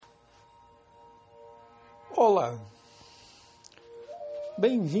Olá,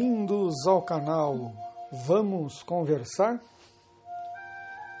 bem-vindos ao canal Vamos Conversar?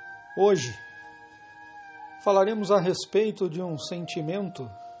 Hoje falaremos a respeito de um sentimento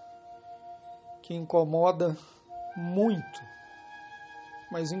que incomoda muito,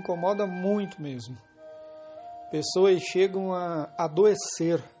 mas incomoda muito mesmo. Pessoas chegam a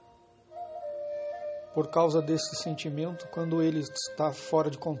adoecer por causa desse sentimento quando ele está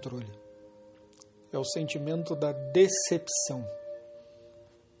fora de controle. É o sentimento da decepção.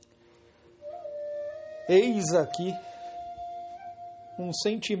 Eis aqui um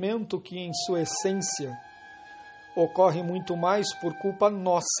sentimento que, em sua essência, ocorre muito mais por culpa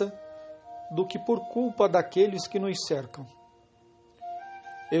nossa do que por culpa daqueles que nos cercam.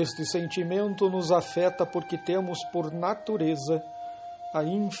 Este sentimento nos afeta porque temos, por natureza, a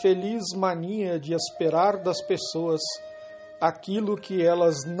infeliz mania de esperar das pessoas aquilo que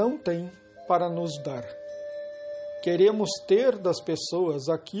elas não têm para nos dar. Queremos ter das pessoas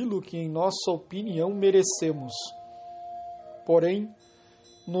aquilo que, em nossa opinião, merecemos. Porém,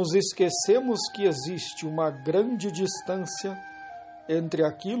 nos esquecemos que existe uma grande distância entre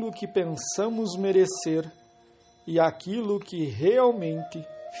aquilo que pensamos merecer e aquilo que realmente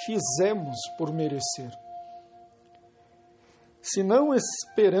fizemos por merecer. Se não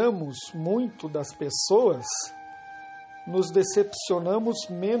esperamos muito das pessoas, nos decepcionamos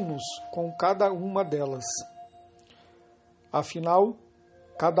menos com cada uma delas. Afinal,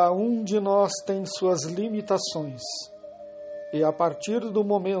 cada um de nós tem suas limitações, e a partir do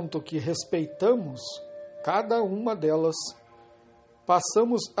momento que respeitamos cada uma delas,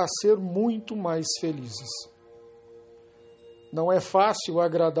 passamos a ser muito mais felizes. Não é fácil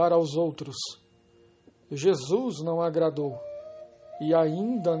agradar aos outros. Jesus não agradou e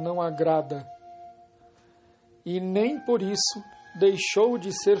ainda não agrada. E nem por isso deixou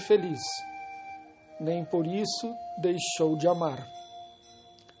de ser feliz, nem por isso deixou de amar.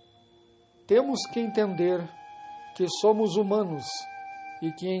 Temos que entender que somos humanos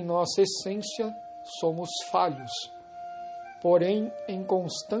e que em nossa essência somos falhos, porém em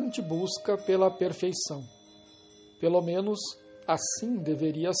constante busca pela perfeição. Pelo menos assim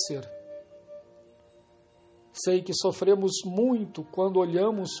deveria ser. Sei que sofremos muito quando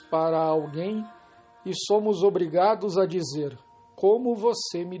olhamos para alguém e somos obrigados a dizer: como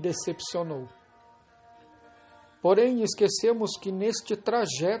você me decepcionou. Porém, esquecemos que neste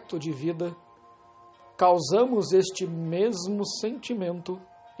trajeto de vida, causamos este mesmo sentimento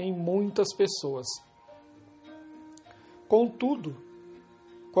em muitas pessoas. Contudo,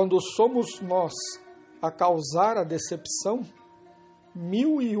 quando somos nós a causar a decepção,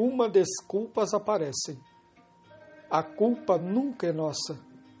 1001 desculpas aparecem. A culpa nunca é nossa.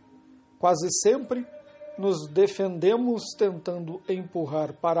 Quase sempre nos defendemos tentando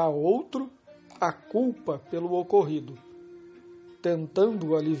empurrar para outro a culpa pelo ocorrido,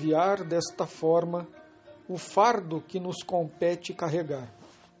 tentando aliviar desta forma o fardo que nos compete carregar.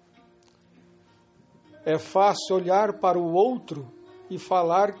 É fácil olhar para o outro e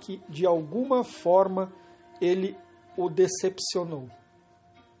falar que, de alguma forma, ele o decepcionou.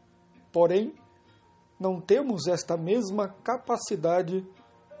 Porém, não temos esta mesma capacidade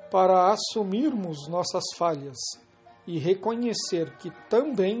para assumirmos nossas falhas e reconhecer que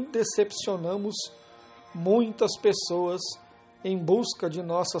também decepcionamos muitas pessoas em busca de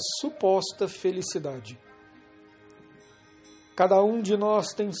nossa suposta felicidade. Cada um de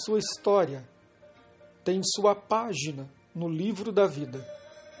nós tem sua história, tem sua página no livro da vida.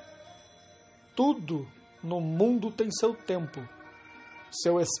 Tudo no mundo tem seu tempo,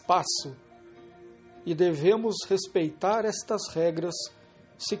 seu espaço, e devemos respeitar estas regras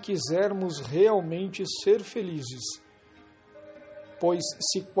se quisermos realmente ser felizes. Pois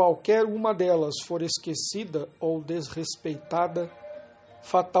se qualquer uma delas for esquecida ou desrespeitada,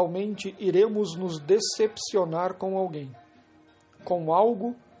 fatalmente iremos nos decepcionar com alguém, com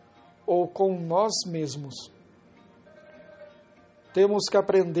algo ou com nós mesmos. Temos que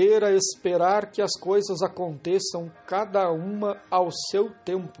aprender a esperar que as coisas aconteçam cada uma ao seu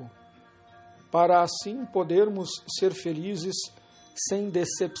tempo, para assim podermos ser felizes sem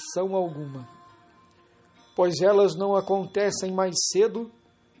decepção alguma, pois elas não acontecem mais cedo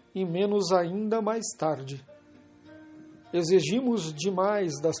e menos ainda mais tarde. Exigimos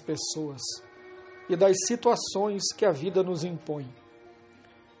demais das pessoas e das situações que a vida nos impõe,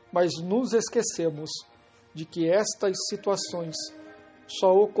 mas nos esquecemos de que estas situações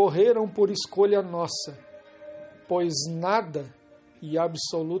só ocorreram por escolha nossa, pois nada e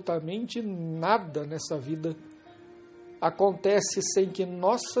absolutamente nada nessa vida acontece sem que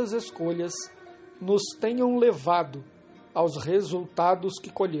nossas escolhas nos tenham levado aos resultados que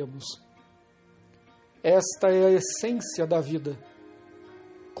colhemos. Esta é a essência da vida.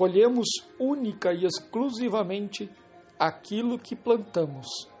 Colhemos única e exclusivamente aquilo que plantamos.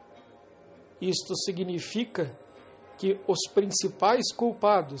 Isto significa que os principais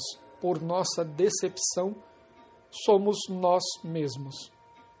culpados por nossa decepção somos nós mesmos.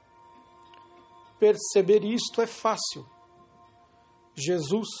 Perceber isto é fácil.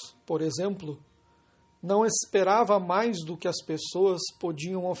 Jesus, por exemplo, não esperava mais do que as pessoas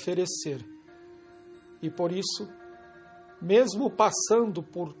podiam oferecer. E por isso, mesmo passando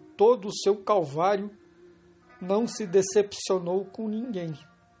por todo o seu calvário, não se decepcionou com ninguém.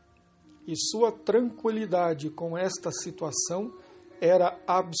 E sua tranquilidade com esta situação era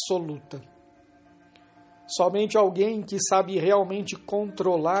absoluta. Somente alguém que sabe realmente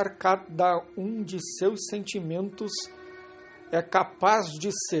controlar cada um de seus sentimentos é capaz de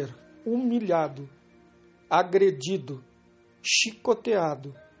ser humilhado, agredido,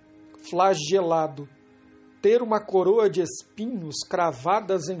 chicoteado, flagelado, ter uma coroa de espinhos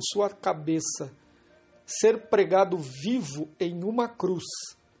cravadas em sua cabeça, ser pregado vivo em uma cruz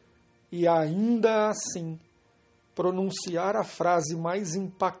e ainda assim pronunciar a frase mais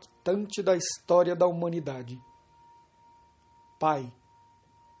impactante da história da humanidade: Pai,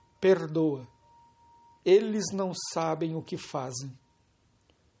 perdoa, eles não sabem o que fazem.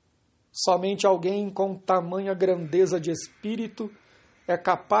 Somente alguém com tamanha grandeza de espírito é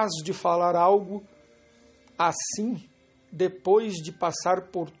capaz de falar algo assim depois de passar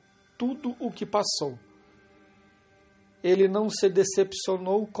por tudo o que passou. Ele não se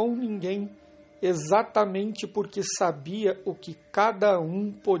decepcionou com ninguém exatamente porque sabia o que cada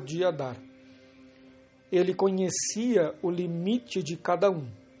um podia dar. Ele conhecia o limite de cada um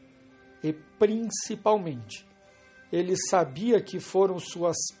e, principalmente, ele sabia que foram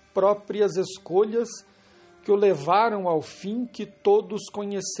suas próprias escolhas que o levaram ao fim que todos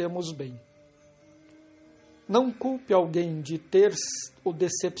conhecemos bem. Não culpe alguém de ter o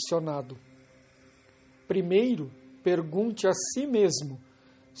decepcionado. Primeiro, pergunte a si mesmo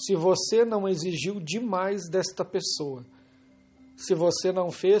se você não exigiu demais desta pessoa, se você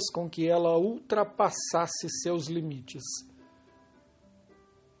não fez com que ela ultrapassasse seus limites.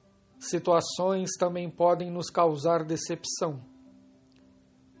 Situações também podem nos causar decepção.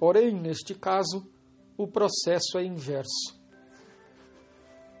 Porém, neste caso, o processo é inverso.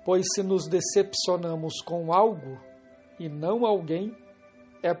 Pois se nos decepcionamos com algo e não alguém,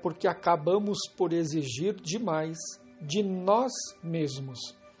 é porque acabamos por exigir demais de nós mesmos.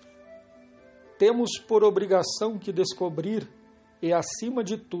 Temos por obrigação que descobrir e, acima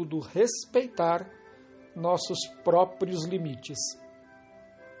de tudo, respeitar nossos próprios limites.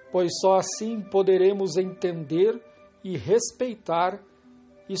 Pois só assim poderemos entender e respeitar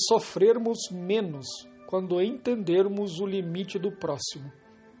e sofrermos menos quando entendermos o limite do próximo.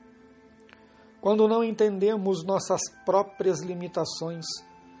 Quando não entendemos nossas próprias limitações,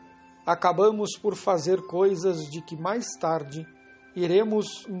 acabamos por fazer coisas de que mais tarde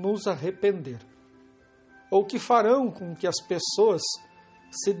iremos nos arrepender, ou que farão com que as pessoas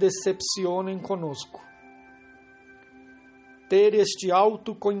se decepcionem conosco. Ter este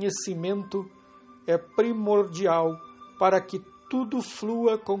autoconhecimento é primordial para que tudo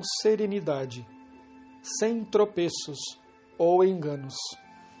flua com serenidade, sem tropeços ou enganos.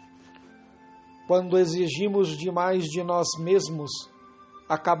 Quando exigimos demais de nós mesmos,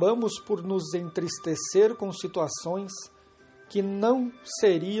 acabamos por nos entristecer com situações que não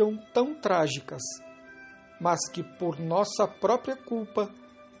seriam tão trágicas, mas que por nossa própria culpa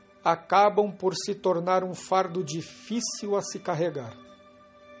acabam por se tornar um fardo difícil a se carregar.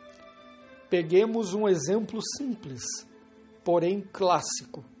 Peguemos um exemplo simples, porém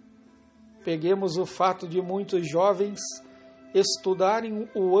clássico. Peguemos o fato de muitos jovens estudarem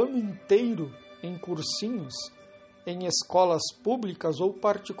o ano inteiro em cursinhos, em escolas públicas ou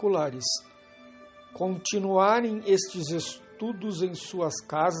particulares, continuarem estes estudos em suas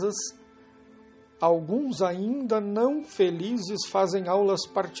casas. Alguns ainda não felizes fazem aulas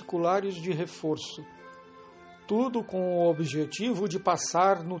particulares de reforço, tudo com o objetivo de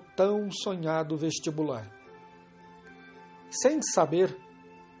passar no tão sonhado vestibular. Sem saber,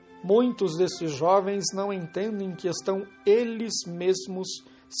 muitos desses jovens não entendem que estão eles mesmos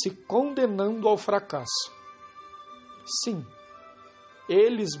se condenando ao fracasso. Sim,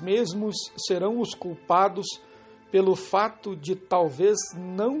 eles mesmos serão os culpados pelo fato de talvez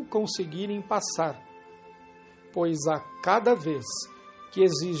não conseguirem passar, pois a cada vez que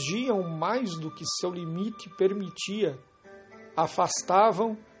exigiam mais do que seu limite permitia,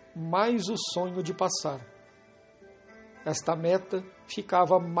 afastavam mais o sonho de passar. Esta meta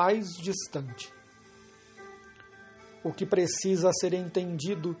ficava mais distante. O que precisa ser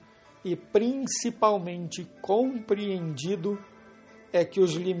entendido e principalmente compreendido é que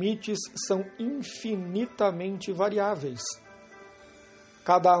os limites são infinitamente variáveis.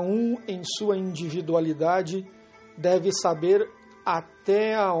 Cada um, em sua individualidade, deve saber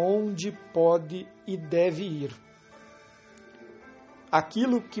até aonde pode e deve ir.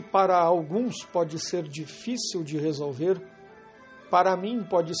 Aquilo que para alguns pode ser difícil de resolver, para mim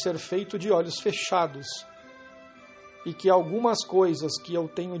pode ser feito de olhos fechados, e que algumas coisas que eu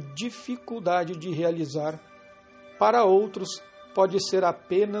tenho dificuldade de realizar, para outros pode ser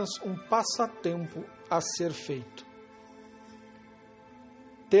apenas um passatempo a ser feito.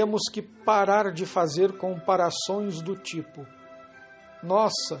 Temos que parar de fazer comparações do tipo: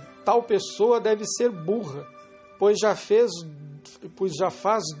 nossa, tal pessoa deve ser burra, pois já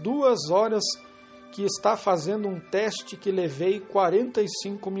faz 2 horas que está fazendo um teste que levei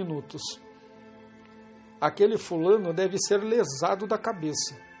 45 minutos. Aquele fulano deve ser lesado da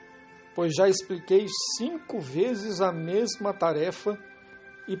cabeça, pois já expliquei 5 vezes a mesma tarefa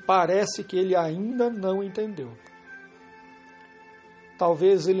e parece que ele ainda não entendeu.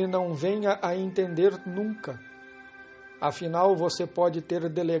 Talvez ele não venha a entender nunca. Afinal, você pode ter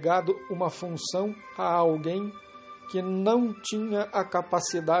delegado uma função a alguém que não tinha a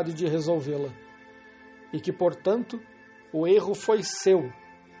capacidade de resolvê-la, e que, portanto, o erro foi seu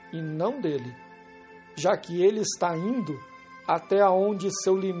e não dele, já que ele está indo até onde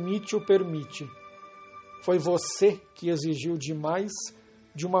seu limite o permite. Foi você que exigiu demais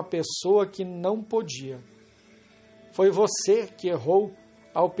de uma pessoa que não podia. Foi você que errou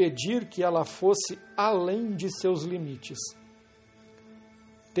ao pedir que ela fosse além de seus limites.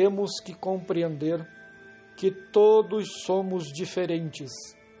 Temos que compreender que todos somos diferentes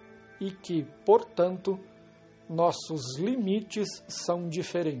e que, portanto, nossos limites são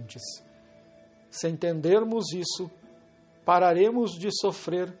diferentes. Se entendermos isso, pararemos de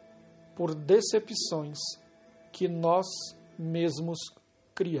sofrer por decepções que nós mesmos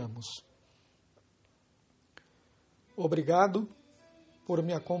criamos. Obrigado por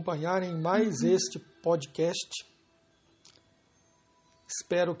me acompanhar em mais este podcast.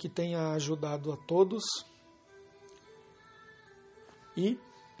 Espero que tenha ajudado a todos. E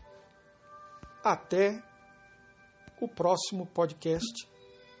até o próximo podcast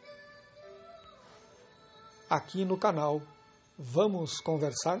aqui no canal Vamos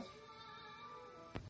Conversar?